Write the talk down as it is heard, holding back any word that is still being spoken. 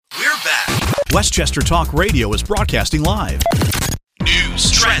Westchester Talk Radio is broadcasting live.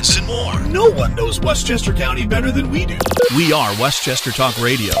 News, trends, and more. No one knows Westchester County better than we do. We are Westchester Talk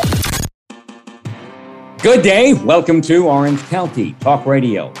Radio. Good day. Welcome to Orange County Talk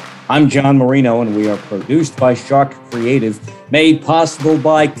Radio. I'm John Marino, and we are produced by Shark Creative, made possible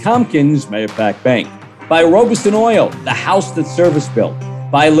by Tompkins Mahopac Bank, by Robeson Oil, the house that service built,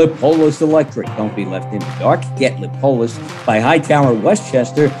 by Lipolis Electric. Don't be left in the dark. Get Lipolis. By Hightower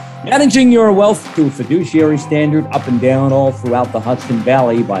Westchester, managing your wealth to a fiduciary standard up and down all throughout the Hudson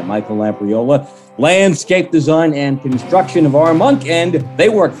Valley, by Michael Lampriola. Landscape design and construction of R. Monk, and they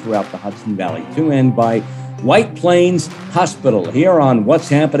work throughout the Hudson Valley too, and by White Plains Hospital. Here on What's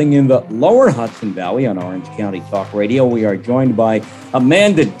Happening in the Lower Hudson Valley on Orange County Talk Radio, we are joined by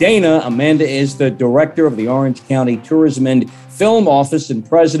Amanda Dana. Amanda is the director of the Orange County Tourism and Film Office and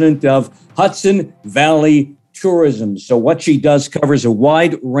president of Hudson Valley Tourism. So what she does covers a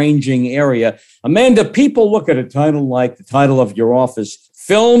wide-ranging area. Amanda, people look at a title like the title of your office,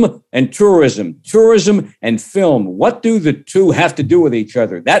 Film and Tourism, Tourism and Film. What do the two have to do with each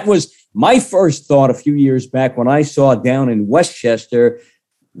other? That was my first thought a few years back when I saw down in Westchester,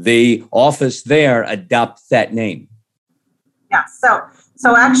 the office there adopt that name. Yeah,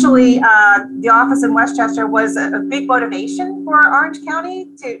 so actually, the office in Westchester was a big motivation for Orange County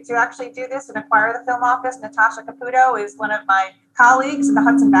to actually do this and acquire the film office. Natasha Caputo is one of my colleagues in the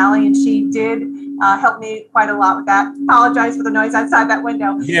Hudson Valley, and she did help me quite a lot with that. Apologize for the noise outside that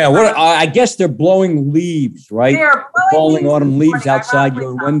window. Yeah, I guess they're blowing leaves, right? They're falling autumn leaves outside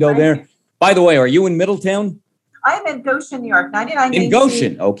your window there. By the way, are you in Middletown? I'm in Goshen, New York, 99. In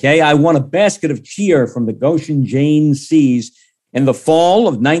Goshen, okay. I won a basket of cheer from the Goshen Jane Seas in the fall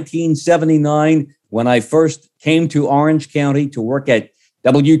of 1979 when I first came to Orange County to work at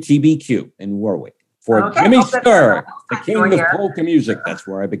WTBQ in Warwick for Jimmy Sturr, the king of polka music. That's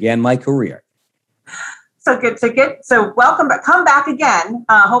where I began my career. So good. So welcome back. Come back again.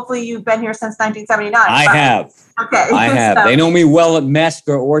 Hopefully you've been here since 1979. I have. Okay. I have. So, they know me well at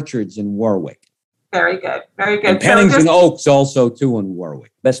Masker Orchards in Warwick. Very good. Very good. And Pennington Oaks also too in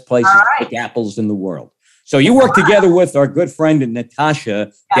Warwick. Best places to pick apples in the world. So you work together with our good friend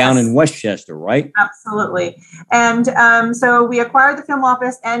Natasha down in Westchester, right? Absolutely. And so we acquired the film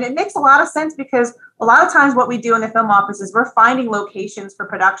office, and it makes a lot of sense because a lot of times what we do in the film office is we're finding locations for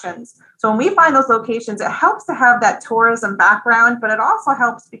productions. So when we find those locations, it helps to have that tourism background, but it also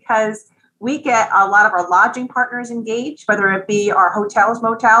helps because we get a lot of our lodging partners engaged, whether it be our hotels,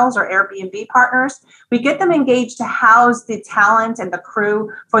 motels, or Airbnb partners. We get them engaged to house the talent and the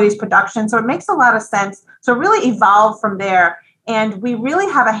crew for these productions. So it makes a lot of sense. So really evolve from there. And we really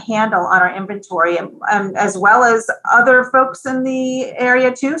have a handle on our inventory, as well as other folks in the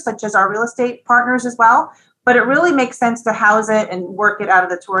area too, such as our real estate partners as well. But it really makes sense to house it and work it out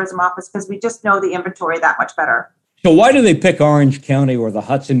of the tourism office because we just know the inventory that much better. So why do they pick Orange County or the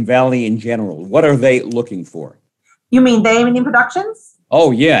Hudson Valley in general? What are they looking for? You mean they mean Productions? Oh,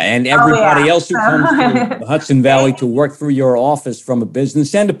 yeah. And everybody else who comes to the Hudson Valley to work through your office from a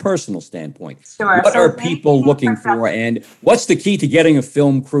business and a personal standpoint. Sure. What are people looking for? And what's the key to getting a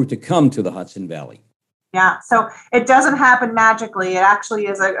film crew to come to the Hudson Valley? Yeah, so it doesn't happen magically. It actually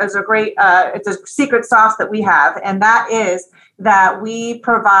is a great, it's a secret sauce that we have. And that is that we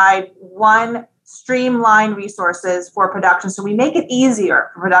provide one streamline resources for production. So we make it easier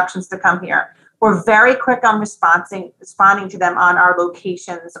for productions to come here. We're very quick on responding to them on our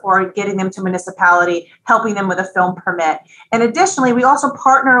locations or getting them to municipality, helping them with a film permit. And additionally, we also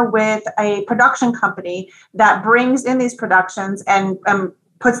partner with a production company that brings in these productions and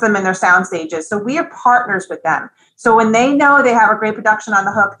puts them in their sound stages. So we are partners with them. So when they know they have a great production on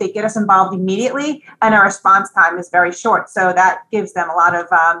the hook, they get us involved immediately, and our response time is very short. So that gives them a lot of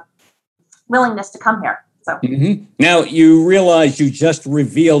willingness to come here. So Now, you realize you just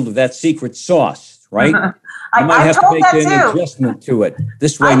revealed that secret sauce, right? You might have to make an adjustment to it.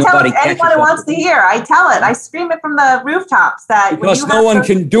 This way, nobody catches anyone who wants to hear. I tell it. I scream it from the rooftops that because no one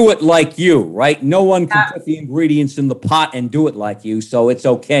can do it like you, right? No one can put the ingredients in the pot and do it like you. So it's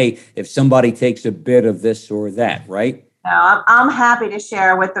okay if somebody takes a bit of this or that, right? No, I'm happy to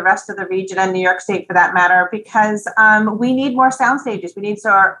share with the rest of the region and New York State for that matter, because we need more sound stages. We need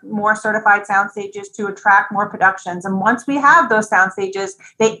more certified sound stages to attract more productions. And once we have those sound stages,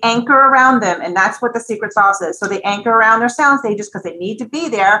 they anchor around them. And that's what the secret sauce is. So they anchor around their sound stages because they need to be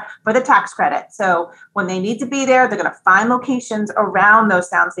there for the tax credit. So when they need to be there, they're going to find locations around those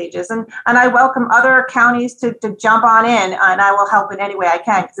sound stages. And I welcome other counties to jump on in, and I will help in any way I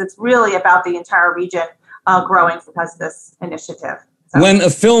can, because it's really about the entire region growing because of this initiative. When a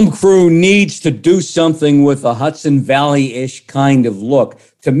film crew needs to do something with a Hudson Valley-ish kind of look,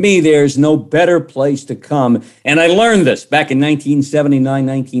 to me, there's no better place to come. And I learned this back in 1979,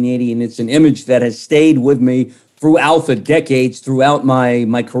 1980, and it's an image that has stayed with me throughout the decades, throughout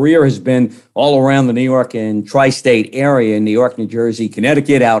my career has been all around the New York and tri-state area, in New York, New Jersey,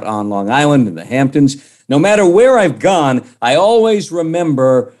 Connecticut, out on Long Island, and the Hamptons. No matter where I've gone, I always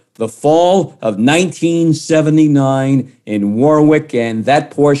remember the fall of 1979 in Warwick, and that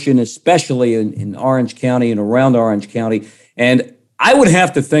portion, especially in Orange County and around Orange County. And I would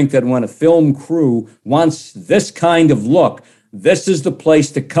have to think that when a film crew wants this kind of look, this is the place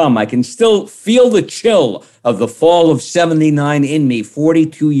to come. I can still feel the chill of the fall of 79 in me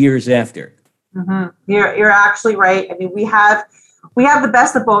 42 years after. Mm-hmm. You're actually right. I mean, we have the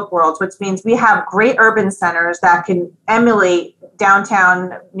best of both worlds, which means we have great urban centers that can emulate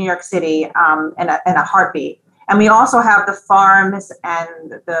downtown New York City in a heartbeat. And we also have the farms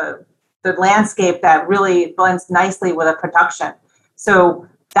and the landscape that really blends nicely with a production. So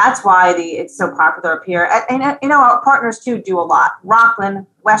that's why it's so popular up here. And our partners too do a lot. Rockland,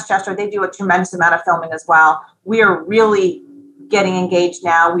 Westchester, they do a tremendous amount of filming as well. We are really getting engaged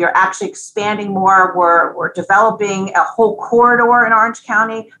now. We are actually expanding more. We're developing a whole corridor in Orange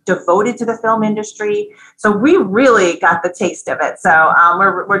County devoted to the film industry. So we really got the taste of it. So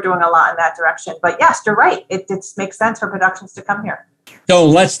we're doing a lot in that direction. But yes, you're right. It makes sense for productions to come here. So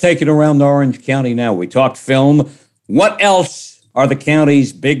let's take it around Orange County now. We talked film. What else are the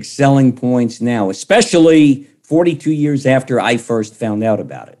county's big selling points now, especially 42 years after I first found out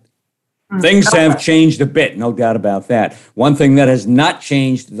about it? Things have changed a bit, no doubt about that. One thing that has not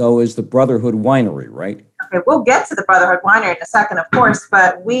changed, though, is the Brotherhood Winery, right? Okay, we'll get to the Brotherhood Winery in a second, of course,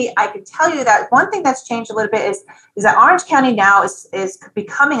 but I can tell you that one thing that's changed a little bit is that Orange County now is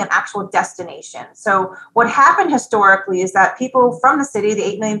becoming an actual destination. So what happened historically is that people from the city, the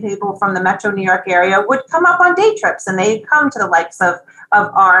 8 million people from the Metro New York area, would come up on day trips, and they'd come to the likes of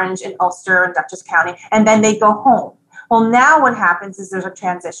Orange and Ulster and Dutchess County, and then they go home. Well, now what happens is there's a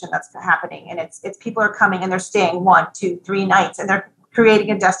transition that's happening, and it's people are coming and they're staying 1, 2, 3 nights, and they're creating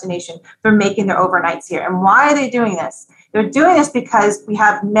a destination. They're making their overnights here. And why are they doing this? They're doing this because we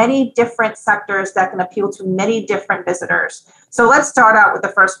have many different sectors that can appeal to many different visitors. So let's start out with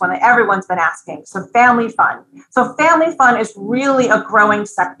the first one that everyone's been asking. So family fun. So family fun is really a growing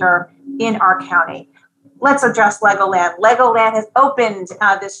sector in our county. Let's address Legoland. Legoland has opened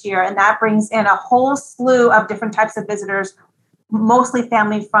this year, and that brings in a whole slew of different types of visitors, mostly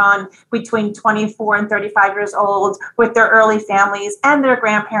family fun, between 24 and 35 years old, with their early families and their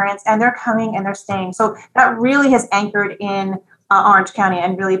grandparents, and they're coming and they're staying. So that really has anchored in Orange County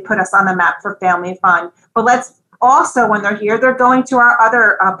and really put us on the map for family fun. But let's also, when they're here, they're going to our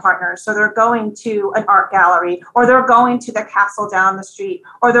other partners. So they're going to an art gallery, or they're going to the castle down the street,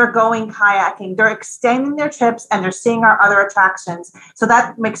 or they're going kayaking. They're extending their trips and they're seeing our other attractions. So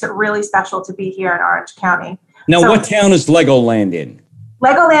that makes it really special to be here in Orange County. Now, what town is Legoland in?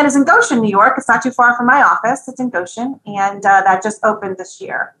 Legoland is in Goshen, New York. It's not too far from my office. It's in Goshen, and that just opened this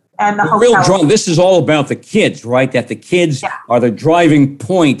year. And the hotel. This is all about the kids, right? That the kids are the driving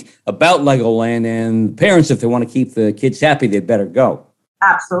point about Legoland, and parents, if they want to keep the kids happy, they better go.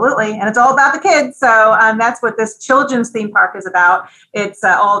 Absolutely. And it's all about the kids. So that's what this children's theme park is about. It's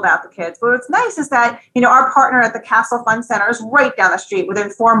all about the kids. But what's nice is that, our partner at the Castle Fun Center is right down the street,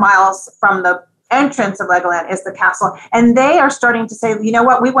 within 4 miles from the entrance of Legoland is the castle. And they are starting to say, you know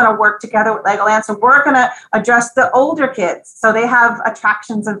what, we want to work together with Legoland. So we're going to address the older kids. So they have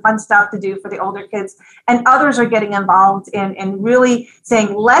attractions and fun stuff to do for the older kids. And others are getting involved in really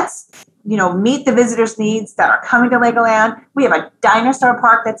saying, let's, meet the visitors' needs that are coming to Legoland. We have a dinosaur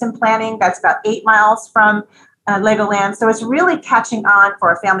park that's in planning. That's about 8 miles from Legoland. So it's really catching on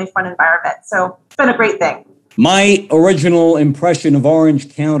for a family fun environment. So it's been a great thing. My original impression of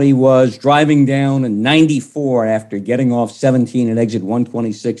Orange County was driving down in 94 after getting off 17 at exit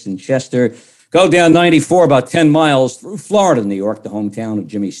 126 in Chester. Go down 94 about 10 miles through Florida, New York, the hometown of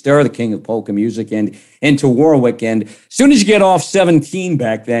Jimmy Sturr, the king of polka music, and into Warwick. And as soon as you get off 17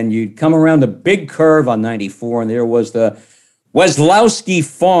 back then, you'd come around a big curve on 94, and there was the Weslowski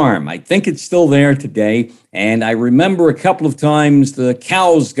Farm. I think it's still there today. And I remember a couple of times the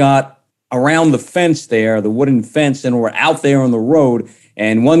cows got around the fence there, the wooden fence, and were out there on the road.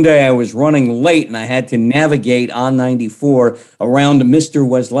 And one day I was running late and I had to navigate on 94 around Mr.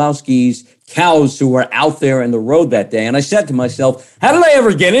 Weslowski's cows who were out there in the road that day. And I said to myself, how did I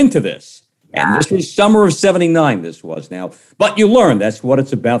ever get into this? And this was summer of 79, this was now. But you learn, that's what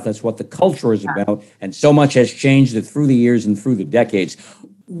it's about. That's what the culture is about. And so much has changed through the years and through the decades.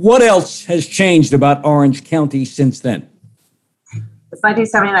 What else has changed about Orange County since then? It's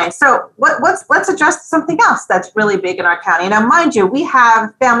 1979. So let's address something else that's really big in our county. Now, mind you, we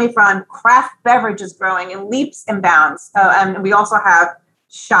have family-run craft beverages growing in leaps and bounds. And we also have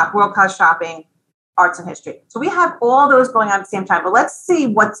world-class shopping, arts and history. So we have all those going on at the same time. But let's see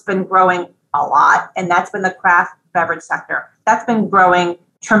what's been growing a lot. And that's been the craft beverage sector. That's been growing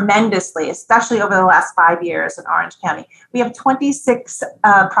tremendously, especially over the last 5 years in Orange County. We have 26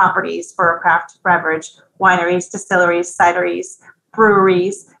 properties for craft beverage, wineries, distilleries, cideries,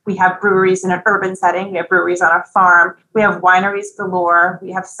 breweries. We have breweries in an urban setting. We have breweries on a farm. We have wineries galore.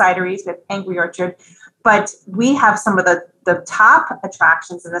 We have cideries. We have Angry Orchard. But we have some of the top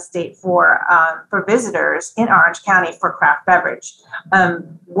attractions in the state for visitors in Orange County for craft beverage.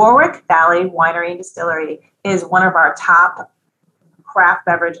 Warwick Valley Winery and Distillery is one of our top craft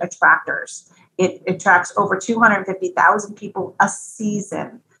beverage attractors. It attracts over 250,000 people a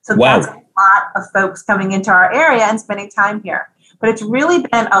season. So That's a lot of folks coming into our area and spending time here. But it's really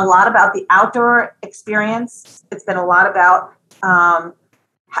been a lot about the outdoor experience. It's been a lot about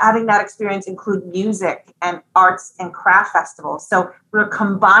having that experience include music and arts and craft festivals. So we're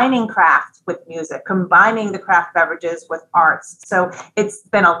combining craft with music, combining the craft beverages with arts. So it's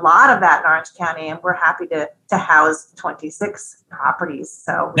been a lot of that in Orange County, and we're happy to house 26 properties.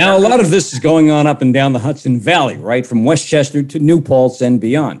 So now a lot of this is going on up and down the Hudson Valley, right? From Westchester to New Paltz and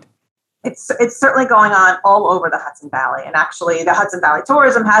beyond. It's certainly going on all over the Hudson Valley. And actually, the Hudson Valley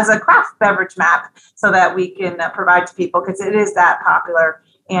Tourism has a craft beverage map so that we can provide to people because it is that popular.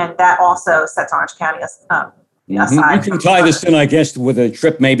 And that also sets Orange County aside. You can tie this in, I guess, with a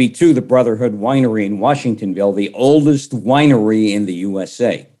trip maybe to the Brotherhood Winery in Washingtonville, the oldest winery in the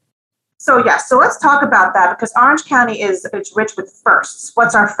USA. So, yes. So let's talk about that because Orange County is rich with firsts.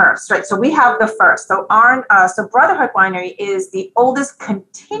 What's our first, right? So we have the first. So Brotherhood Winery is the oldest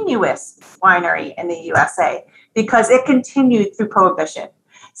continuous winery in the USA because it continued through Prohibition.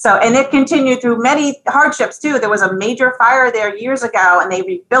 So, and it continued through many hardships too. There was a major fire there years ago and they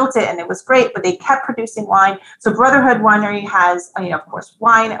rebuilt it and it was great, but they kept producing wine. So Brotherhood Winery has, of course,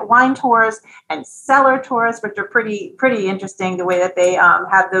 wine tours and cellar tours, which are pretty interesting the way that they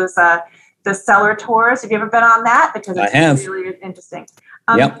have those, the cellar tours. Have you ever been on that? Because it's really interesting.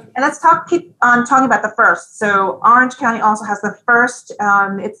 Yep. And let's keep on talking about the first. So Orange County also has the first,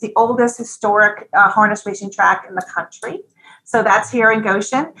 it's the oldest historic harness racing track in the country. So that's here in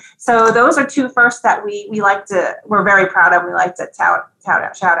Goshen. So those are two firsts that we're very proud of. We like to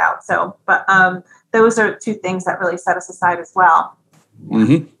shout out. So, but those are two things that really set us aside as well.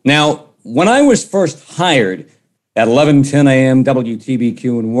 Mm-hmm. Now, when I was first hired at 11:10 a.m.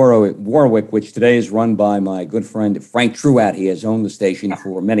 WTBQ in Warwick, which today is run by my good friend Frank Truatt. He has owned the station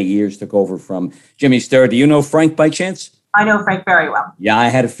for many years, took over from Jimmy Sturr. Do you know Frank by chance? I know Frank very well. Yeah, I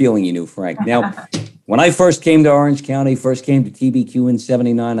had a feeling you knew Frank. Now, when I first came to Orange County, first came to TBQ in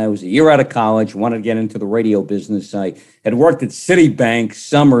 79, I was a year out of college, wanted to get into the radio business. I had worked at Citibank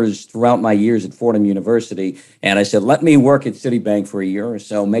summers throughout my years at Fordham University, and I said, let me work at Citibank for a year or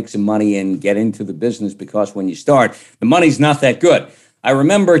so, make some money, and get into the business, because when you start, the money's not that good. I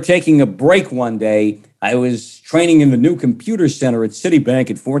remember taking a break one day. I was training in the new computer center at Citibank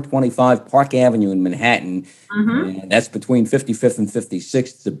at 425 Park Avenue in Manhattan. Mm-hmm. And that's between 55th and 56th.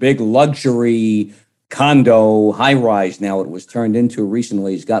 It's a big luxury condo high-rise now. It was turned into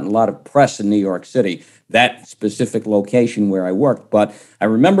recently. It's gotten a lot of press in New York City, that specific location where I worked. But I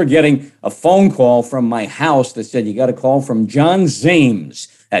remember getting a phone call from my house that said, you got a call from John Zames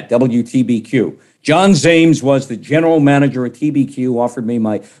at WTBQ. John Zames was the general manager at TBQ, offered me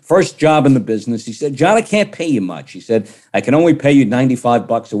my first job in the business. He said, John, I can't pay you much. He said, I can only pay you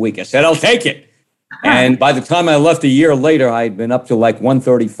 $95 a week. I said, I'll take it. And by the time I left a year later, I had been up to like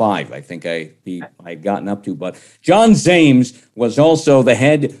 135, I think I had gotten up to. But John Zames was also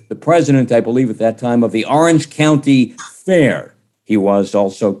the president, I believe at that time, of the Orange County Fair. He was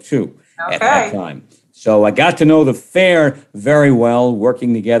also too at that time. So I got to know the fair very well,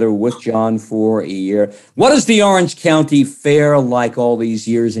 working together with John for a year. What is the Orange County Fair like all these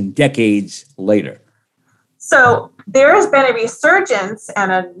years and decades later? So there has been a resurgence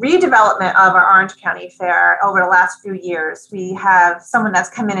and a redevelopment of our Orange County Fair over the last few years. We have someone that's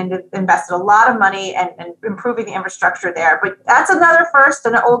come in and invested a lot of money and improving the infrastructure there. But that's another first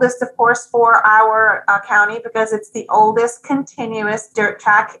and the oldest, of course, for our county, because it's the oldest continuous dirt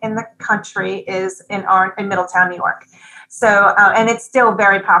track in the country is in Middletown, New York. So, and it's still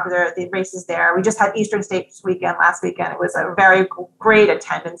very popular, the races there. We just had Eastern States weekend last weekend. It was a very great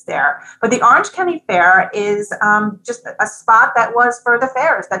attendance there. But the Orange County Fair is just a spot that was for the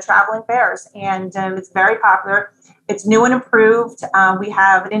fairs, the traveling fairs. And it's very popular. It's new and improved. We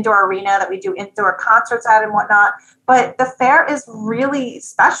have an indoor arena that we do indoor concerts at and whatnot. But the fair is really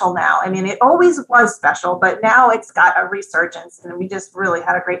special now. I mean, it always was special, but now it's got a resurgence. And we just really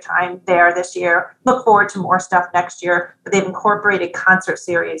had a great time there this year. Look forward to more stuff next year. But they've incorporated concert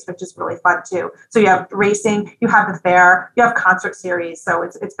series, which is really fun too. So you have racing, you have the fair, you have concert series. So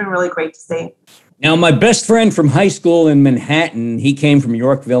it's been really great to see. Now, my best friend from high school in Manhattan, he came from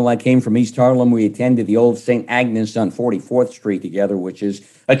Yorkville. I came from East Harlem. We attended the old St. Agnes on 44th Street together, which is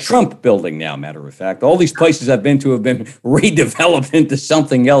a Trump building now, matter of fact. All these places I've been to have been redeveloped into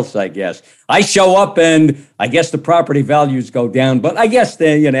something else, I guess. I show up and I guess the property values go down, but I guess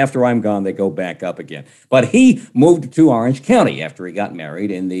they, after I'm gone, they go back up again. But he moved to Orange County after he got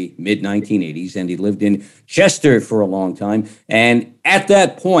married in the mid-1980s, and he lived in Chester for a long time. And at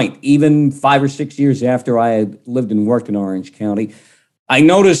that point, even 5 or 6 years after I had lived and worked in Orange County, I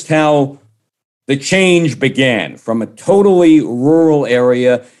noticed how the change began from a totally rural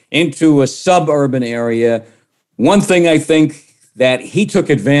area into a suburban area. One thing I think that he took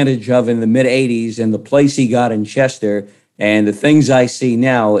advantage of in the mid-'80s and the place he got in Chester, and the things I see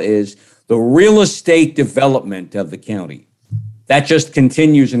now, is the real estate development of the county. That just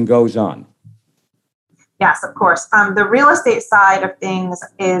continues and goes on. Yes, of course. The real estate side of things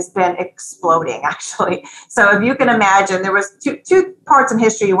has been exploding, actually. So if you can imagine, there was two parts in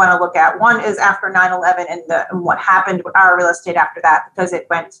history you want to look at. One is after 9/11 and what happened with our real estate after that, because it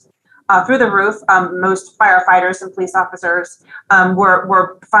went through the roof. Most firefighters and police officers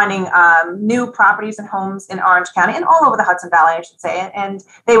were finding new properties and homes in Orange County and all over the Hudson Valley, I should say, and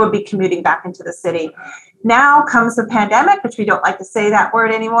they would be commuting back into the city. Now comes the pandemic, which we don't like to say that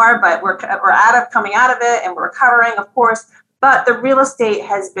word anymore, but we're coming out of it, and we're recovering, of course. But the real estate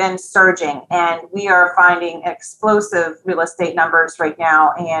has been surging, and we are finding explosive real estate numbers right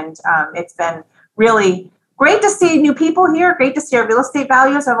now. And it's been really great to see new people here. Great to see our real estate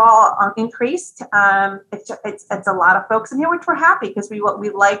values have all increased. It's a lot of folks in here, which we're happy because we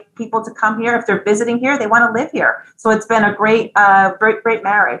like people to come here. If they're visiting here, they want to live here. So it's been a great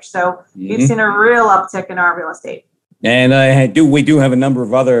marriage. So we've seen a real uptick in our real estate. And we do have a number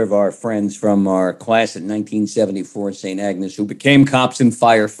of other of our friends from our class at 1974 St. Agnes who became cops and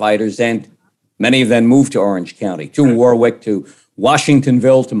firefighters, and many of them moved to Orange County, to Warwick, to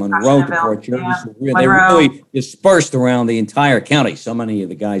Washingtonville, to Monroe, to Port Jervis. Yeah. They really dispersed around the entire county. So many of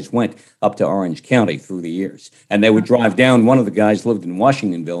the guys went up to Orange County through the years. And they would drive down. One of the guys lived in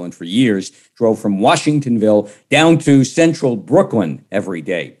Washingtonville and for years drove from Washingtonville down to central Brooklyn every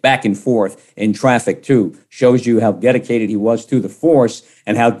day, back and forth in traffic too. Shows you how dedicated he was to the force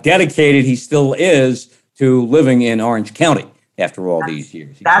and how dedicated he still is to living in Orange County after all these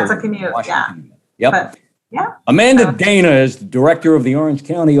years. That's a commute, yeah. Yep. But, yeah. Amanda Dana is the director of the Orange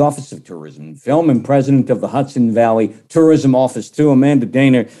County Office of Tourism and Film and president of the Hudson Valley Tourism Office, too. Amanda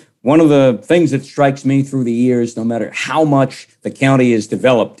Dana, one of the things that strikes me through the years, no matter how much the county has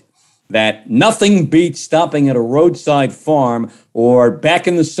developed, that nothing beats stopping at a roadside farm, or back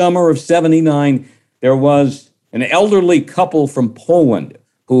in the summer of '79, there was an elderly couple from Poland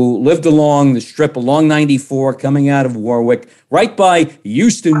who lived along the strip, along 94, coming out of Warwick, right by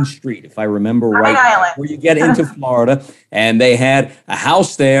Houston Street, if I remember right, where you get into Florida. And they had a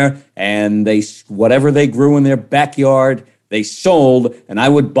house there, and whatever they grew in their backyard, they sold, and I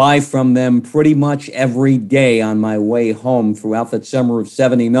would buy from them pretty much every day on my way home throughout that summer of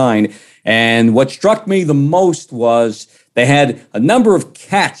 '79. And what struck me the most was they had a number of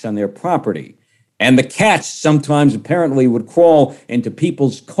cats on their property. And the cats sometimes apparently would crawl into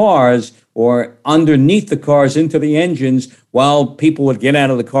people's cars or underneath the cars into the engines while people would get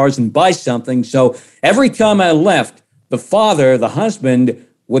out of the cars and buy something. So every time I left, the father, the husband,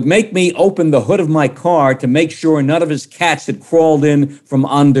 would make me open the hood of my car to make sure none of his cats had crawled in from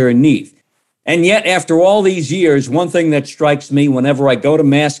underneath. And yet, after all these years, one thing that strikes me whenever I go to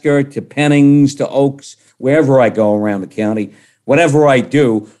Masker, to Pennings, to Oaks, wherever I go around the county, whatever I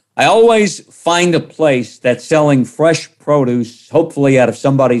do, I always find a place that's selling fresh produce, hopefully out of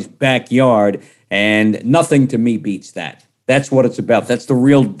somebody's backyard, and nothing to me beats that. That's what it's about. That's the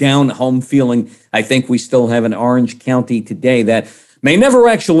real down-home feeling I think we still have in Orange County today that may never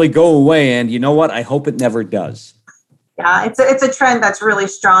actually go away, and you know what? I hope it never does. Yeah, it's a trend that's really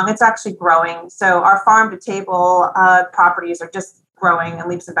strong. It's actually growing. So our farm-to-table properties are just growing in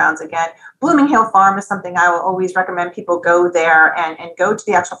leaps and bounds again. Blooming Hill Farm is something I will always recommend people go there and go to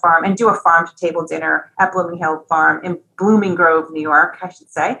the actual farm and do a farm-to-table dinner at Blooming Hill Farm in Blooming Grove, New York, I should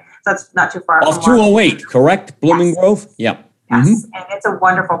say. So that's not too far. Off 208, correct? Blooming Grove? Yeah. Yes, Mm-hmm. and it's a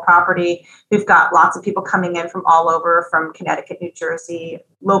wonderful property. We've got lots of people coming in from all over, from Connecticut, New Jersey,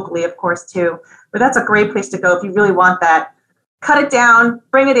 locally, of course, too. But that's a great place to go if you really want that. Cut it down,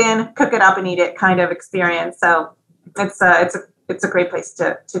 bring it in, cook it up, and eat it kind of experience. So it's a great place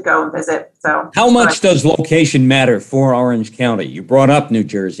to go and visit. So How much does location matter for Orange County? You brought up New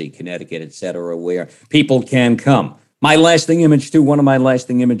Jersey, Connecticut, et cetera, where people can come. My lasting image, too, one of my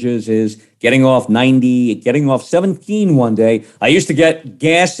lasting images is getting off 17 one day. I used to get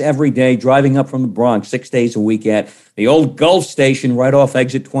gas every day driving up from the Bronx 6 days a week at the old Gulf Station right off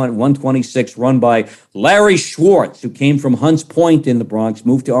exit 126, run by Larry Schwartz, who came from Hunts Point in the Bronx,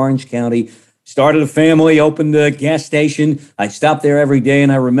 moved to Orange County, started a family, opened a gas station. I stopped there every day,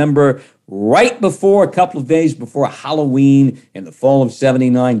 and I remember right before, a couple of days before Halloween in the fall of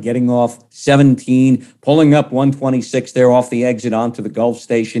 79, getting off 17, pulling up 126 there off the exit onto the Gulf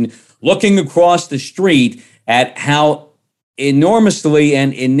Station, looking across the street at how enormously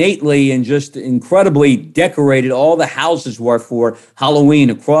and innately and just incredibly decorated all the houses were for Halloween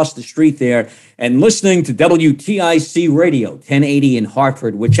across the street there, and listening to WTIC radio 1080 in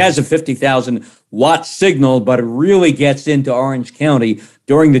Hartford, which has a 50,000 watt signal, but it really gets into Orange County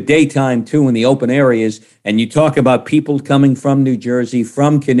during the daytime too in the open areas. And you talk about people coming from New Jersey,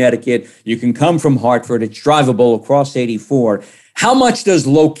 from Connecticut. You can come from Hartford. It's drivable across 84. How much does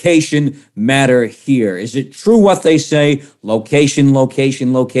location matter here? Is it true what they say? Location,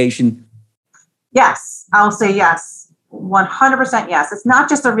 location, location? Yes, I'll say yes. 100% yes. It's not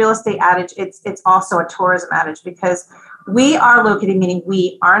just a real estate adage. It's also a tourism adage, because we are located, meaning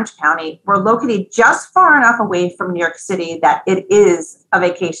we, Orange County, we're located just far enough away from New York City that it is a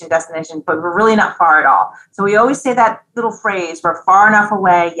vacation destination, but we're really not far at all. So we always say that little phrase, we're far enough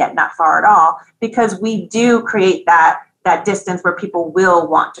away, yet not far at all, because we do create that distance where people will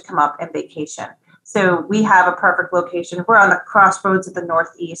want to come up and vacation. So we have a perfect location. We're on the crossroads of the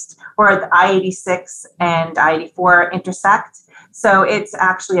Northeast. We're at the I-86 and I-84 intersect. So it's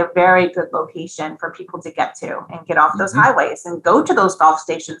actually a very good location for people to get to and get off those highways and go to those Gulf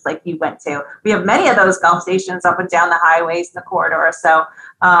stations like you went to. We have many of those Gulf stations up and down the highways in the corridor. So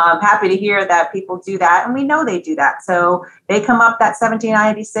I'm happy to hear that people do that. And we know they do that. So they come up that 17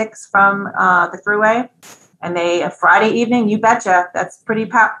 I-86 from the thruway. And Friday evening, you betcha, that's pretty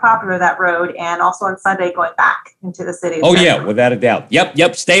popular, that road. And also on Sunday, going back into the city. Oh, yeah, without a doubt.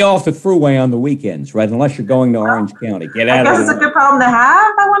 Yep. Stay off the thruway on the weekends, right? Unless you're going to Orange County. Get out of there. I guess it's a good problem to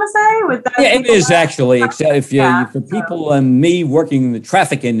have, I want to say. With that, yeah, it is actually. Except if for people and me working in the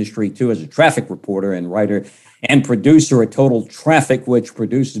traffic industry, too, as a traffic reporter and writer and producer at Total Traffic, which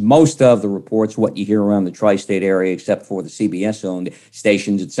produces most of the reports, what you hear around the tri-state area, except for the CBS-owned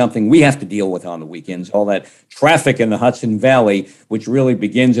stations. It's something we have to deal with on the weekends, all that traffic in the Hudson Valley, which really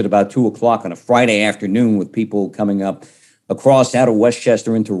begins at about 2 o'clock on a Friday afternoon with people coming up across out of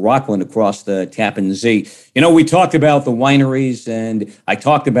Westchester into Rockland across the Tappan Zee. You know, we talked about the wineries, and I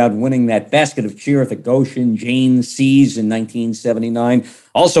talked about winning that basket of cheer at the Goshen Jane Seas in 1979.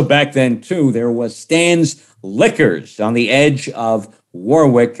 Also back then, too, there was Stan's Liquors on the edge of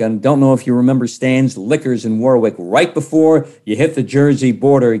Warwick. And don't know if you remember Stan's Liquors in Warwick right before you hit the Jersey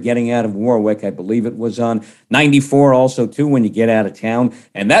border getting out of Warwick. I believe it was on 94 also, too, when you get out of town.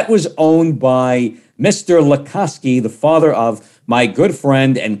 And that was owned by Mr. Lukoski, the father of my good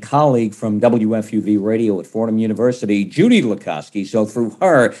friend and colleague from WFUV Radio at Fordham University, Judy Lukoski. So through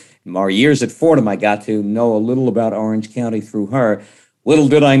her, in our years at Fordham, I got to know a little about Orange County through her. Little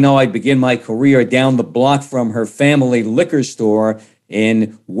did I know I'd begin my career down the block from her family liquor store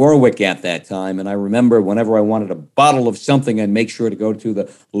in Warwick at that time. And I remember whenever I wanted a bottle of something, I'd make sure to go to the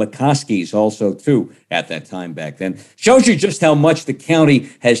Lukoskis also, too, at that time back then. Shows you just how much the county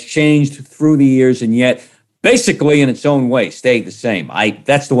has changed through the years, and yet basically in its own way stayed the same.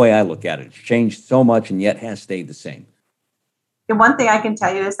 That's the way I look at it. It's changed so much and yet has stayed the same. The one thing I can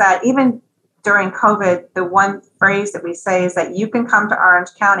tell you is that even during COVID, the one phrase that we say is that you can come to Orange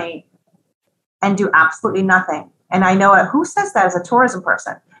County and do absolutely nothing. And I know who says that as a tourism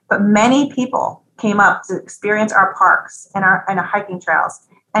person, but many people came up to experience our parks and our hiking trails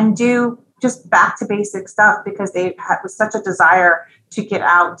and do just back to basic stuff because they had was such a desire to get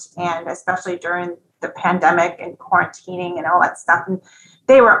out, and especially during the pandemic and quarantining and all that stuff. And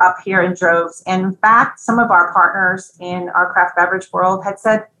they were up here in droves. And in fact, some of our partners in our craft beverage world had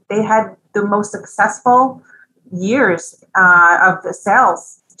said they had the most successful years of the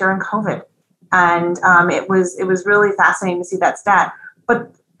sales during COVID. And it was really fascinating to see that stat.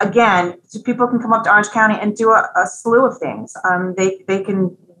 But again, people can come up to Orange County and do a slew of things. They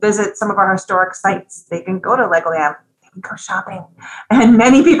can visit some of our historic sites. They can go to Legoland. They can go shopping. And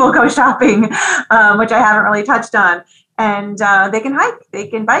many people go shopping, which I haven't really touched on. And they can hike, they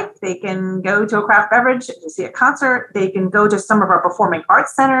can bike, they can go to a craft beverage to see a concert. They can go to some of our performing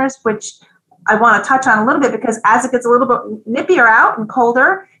arts centers, which I want to touch on a little bit because as it gets a little bit nippier out and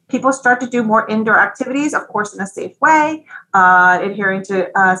colder, people start to do more indoor activities, of course, in a safe way, adhering to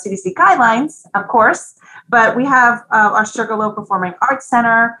CDC guidelines, of course. But we have our Sugarloaf Performing Arts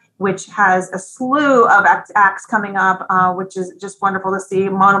Center, which has a slew of acts coming up, which is just wonderful to see.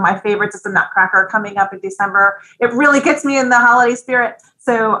 One of my favorites is the Nutcracker coming up in December. It really gets me in the holiday spirit.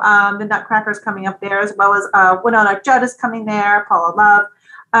 So the Nutcracker is coming up there, as well as Winona Judd is coming there, Paula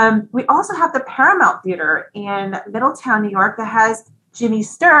Love. We also have the Paramount Theater in Middletown, New York, that has Jimmy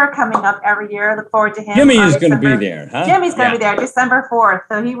Sturr coming up every year. Look forward to him. Jimmy is going to be there, huh? Jimmy's going to be there December 4th.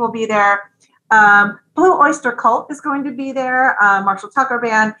 So he will be there. Blue Oyster Cult is going to be there, Marshall Tucker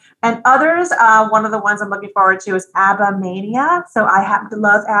Band, and others. One of the ones I'm looking forward to is ABBA Mania. So I happen to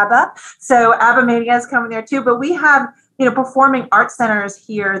love ABBA. So ABBA Mania is coming there too. But we have, performing arts centers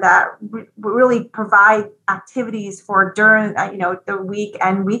here that really provide activities for during, the week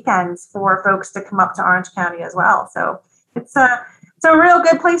and weekends for folks to come up to Orange County as well. So it's a real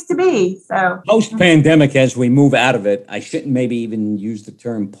good place to be. So post-pandemic, as we move out of it, I shouldn't maybe even use the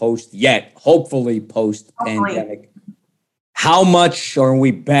term post yet, hopefully post-pandemic. How much are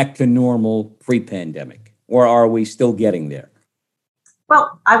we back to normal pre-pandemic, or are we still getting there?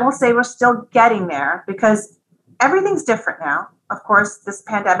 Well, I will say we're still getting there because everything's different now. Of course, this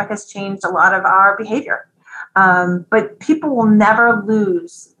pandemic has changed a lot of our behavior, but people will never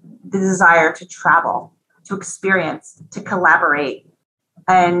lose the desire to travel, to experience, to collaborate.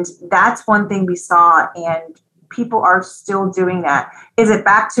 And that's one thing we saw, and people are still doing that. Is it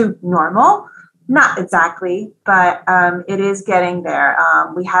back to normal? Not exactly, but it is getting there.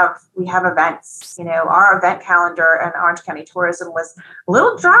 We have events. Our event calendar and Orange County Tourism was a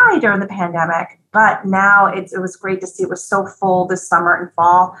little dry during the pandemic, but now it was great to see it was so full this summer and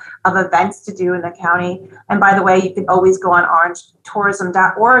fall of events to do in the county. And by the way, you can always go on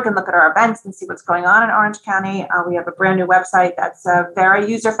orangetourism.org and look at our events and see what's going on in Orange County. We have a brand new website that's very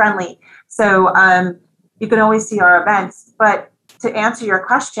user-friendly. So you can always see our events. But to answer your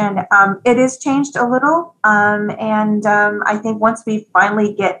question, it has changed a little. And I think once we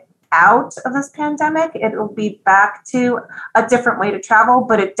finally get out of this pandemic, it will be back to a different way to travel,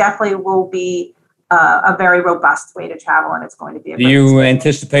 but it definitely will be a very robust way to travel, and it's going to be a Do you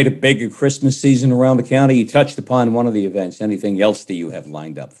anticipate a bigger Christmas season around the county? You touched upon one of the events. Anything else do you have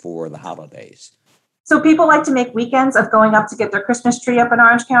lined up for the holidays? So people like to make weekends of going up to get their Christmas tree up in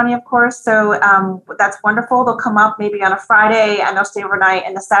Orange County, of course. So that's wonderful. They'll come up maybe on a Friday and they'll stay overnight,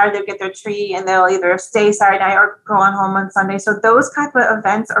 and the Saturday they'll get their tree and they'll either stay Saturday night or go on home on Sunday. So those type of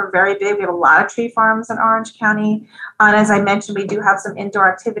events are very big. We have a lot of tree farms in Orange County. And as I mentioned, we do have some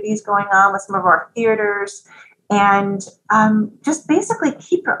indoor activities going on with some of our theaters. And just basically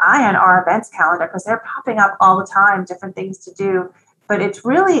keep your eye on our events calendar because they're popping up all the time, different things to do. But it's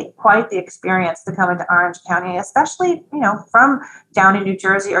really quite the experience to come into Orange County, especially, from down in New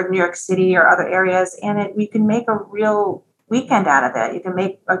Jersey or New York City or other areas. And we can make a real weekend out of it. You can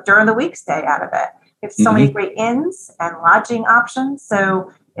make a during the week stay out of it. We have so many great inns and lodging options.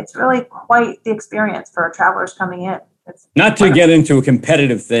 So it's really quite the experience for travelers coming in. It's Not to get into a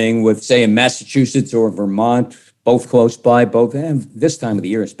competitive thing with, say, in Massachusetts or Vermont, both close by, both have this time of the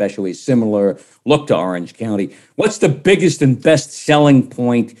year, especially a similar look to Orange County. What's the biggest and best selling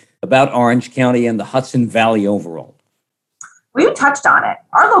point about Orange County and the Hudson Valley overall? We touched on it.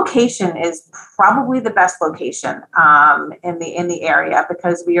 Our location is probably the best location in the area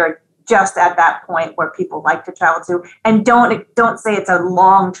because we are just at that point where people like to travel to, and don't say it's a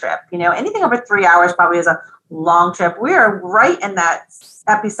long trip. Anything over 3 hours probably is a long trip. We are right in that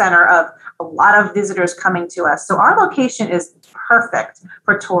epicenter of a lot of visitors coming to us. So our location is perfect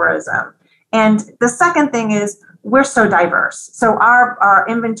for tourism. And the second thing is we're so diverse. So our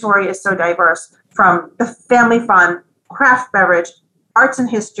inventory is so diverse, from the family fun, craft beverage, arts and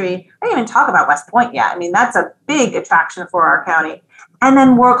history. I didn't even talk about West Point yet. I mean, that's a big attraction for our county. And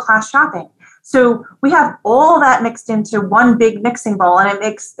then world-class shopping. So we have all that mixed into one big mixing bowl, and it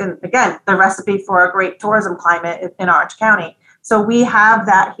makes, again, the recipe for a great tourism climate in Orange County. So we have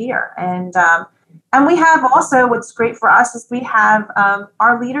that here. And we have also, what's great for us is we have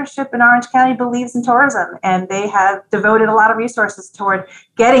our leadership in Orange County believes in tourism, and they have devoted a lot of resources toward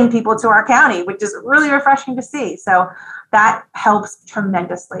getting people to our county, which is really refreshing to see. So that helps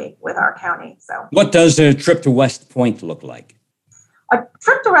tremendously with our county. So what does a trip to West Point look like? A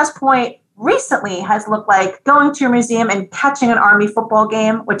trip to West Point recently has looked like going to your museum and catching an Army football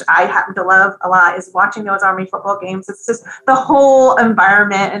game, which I happen to love a lot, is watching those Army football games. It's just the whole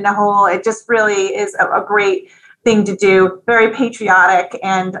environment and it just really is a great thing to do, very patriotic,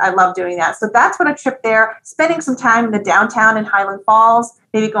 and I love doing that. So that's what a trip there, spending some time in the downtown in Highland Falls,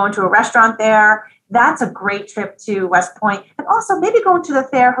 maybe going to a restaurant there. That's a great trip to West Point. And also maybe going to the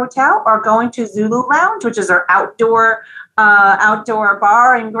Thayer Hotel or going to Zulu Lounge, which is our outdoor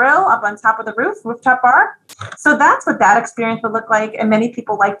bar and grill up on top of the rooftop bar. So that's what that experience would look like. And many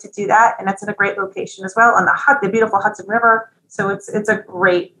people like to do that. And it's in a great location as well on the beautiful Hudson River. So it's a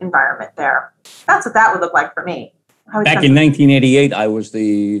great environment there. That's what that would look like for me. Back in 1988, I was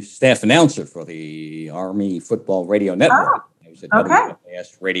the staff announcer for the Army Football Radio Network. I was at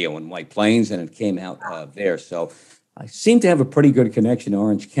WFAS Radio in White Plains, and it came out there. So I seem to have a pretty good connection to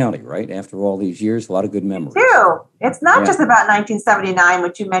Orange County, right? After all these years, a lot of good memories. Me too. It's not just about 1979,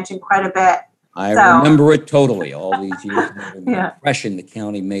 which you mentioned quite a bit. I remember it totally, all these years. The impression the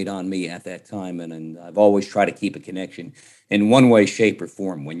county made on me at that time, and I've always tried to keep a connection in one way, shape, or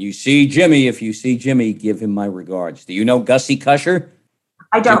form. When you see Jimmy, if you see Jimmy, give him my regards. Do you know Gussie Kusher?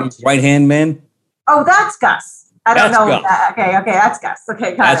 I don't. Jimmy's right-hand man? Oh, that's Gus. I don't know that. Okay, that's Gus.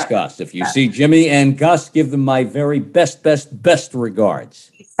 Okay, that's Gus. If you see Jimmy and Gus, give them my very best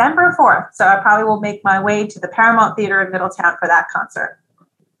regards. December 4th, so I probably will make my way to the Paramount Theater in Middletown for that concert.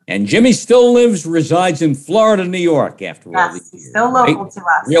 And Jimmy still resides in Florida, New York, after all these years. Still local to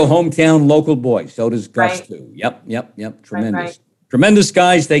us. Real hometown local boy. So does Gus, too. Yep. Tremendous. Right. Tremendous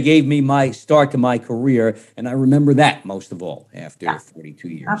guys. They gave me my start to my career, and I remember that most of all after 42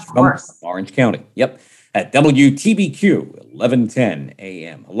 years. Of course. From Orange County. Yep. At WTBQ, 1110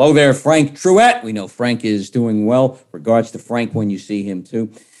 a.m. Hello there, Frank Truett. We know Frank is doing well. Regards to Frank when you see him, too.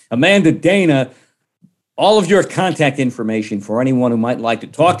 Amanda Dana, all of your contact information for anyone who might like to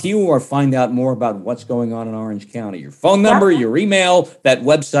talk to you or find out more about what's going on in Orange County. Your phone number, your email, that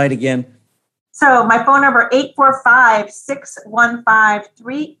website again. So my phone number,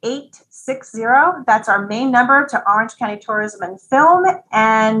 845-615-3860. That's our main number to Orange County Tourism and Film.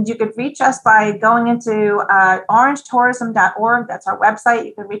 And you could reach us by going into orangetourism.org. That's our website.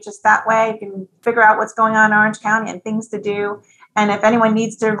 You can reach us that way. You can figure out what's going on in Orange County and things to do. And if anyone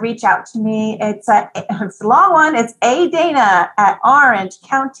needs to reach out to me, it's a long one. It's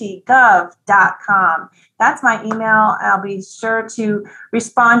adana@orangecountygov.com. That's my email. I'll be sure to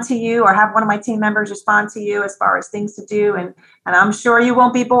respond to you or have one of my team members respond to you as far as things to do. And I'm sure you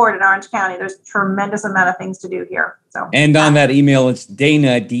won't be bored in Orange County. There's a tremendous amount of things to do here. So, and on that email, it's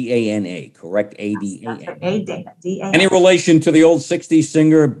Dana, D-A-N-A, correct? A-D-A-N-A. Dana, D-A-N-A. Any relation to the old 60s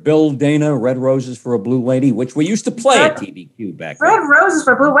singer Bill Dana, Red Roses for a Blue Lady, which we used to play at TBQ back then? Red Roses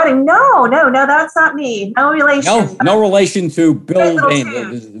for a Blue Wedding? No, that's not me. No relation. No relation to Bill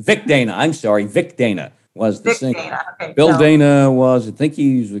Dana. Vic Dana. I'm sorry, Vic Dana was the singer. Dana. Okay, Bill Dana was, I think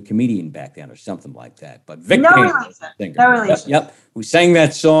he was a comedian back then or something like that. But Vic Dana, singer. No relation. Yep. We sang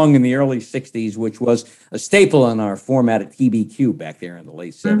that song in the early 60s, which was a staple in our format at TBQ back there in the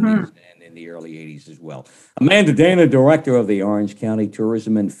late 70s and in the early 80s as well. Amanda Dana, director of the Orange County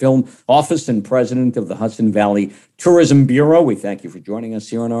Tourism and Film Office and president of the Hudson Valley Tourism Bureau. We thank you for joining us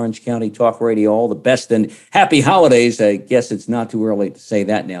here on Orange County Talk Radio. All the best and happy holidays. I guess it's not too early to say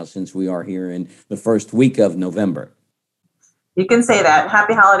that now since we are here in the first week of November. You can say that.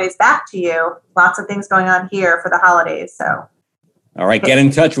 Happy holidays back to you. Lots of things going on here for the holidays, so... All right, get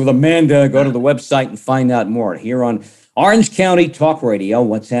in touch with Amanda. Go to the website and find out more. Here on Orange County Talk Radio,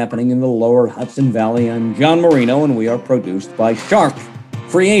 what's happening in the lower Hudson Valley. I'm John Marino, and we are produced by Shark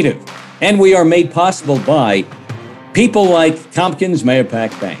Creative. And we are made possible by people like Tompkins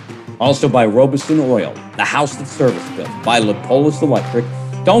Mahopac Bank. Also by Robeson Oil, the house that service built, by Lipolis Electric.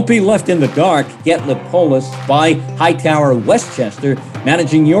 Don't be left in the dark. Get Lipolis by Hightower Westchester,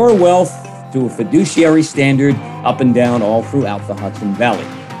 managing your wealth to a fiduciary standard up and down all throughout the Hudson Valley.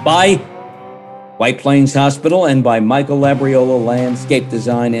 By White Plains Hospital and by Michael Labriola Landscape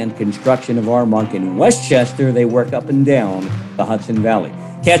Design and Construction of Armonk in Westchester. They work up and down the Hudson Valley.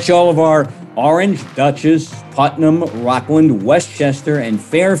 Catch all of our Orange, Dutchess, Putnam, Rockland, Westchester, and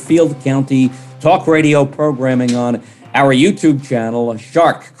Fairfield County talk radio programming on our YouTube channel,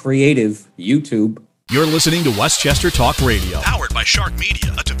 Shark Creative YouTube. You're listening to Westchester Talk Radio, powered by Shark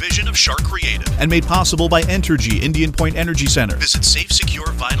Media, a division of Shark Creative, and made possible by Entergy Indian Point Energy Center. Visit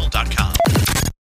safesecurevinyl.com.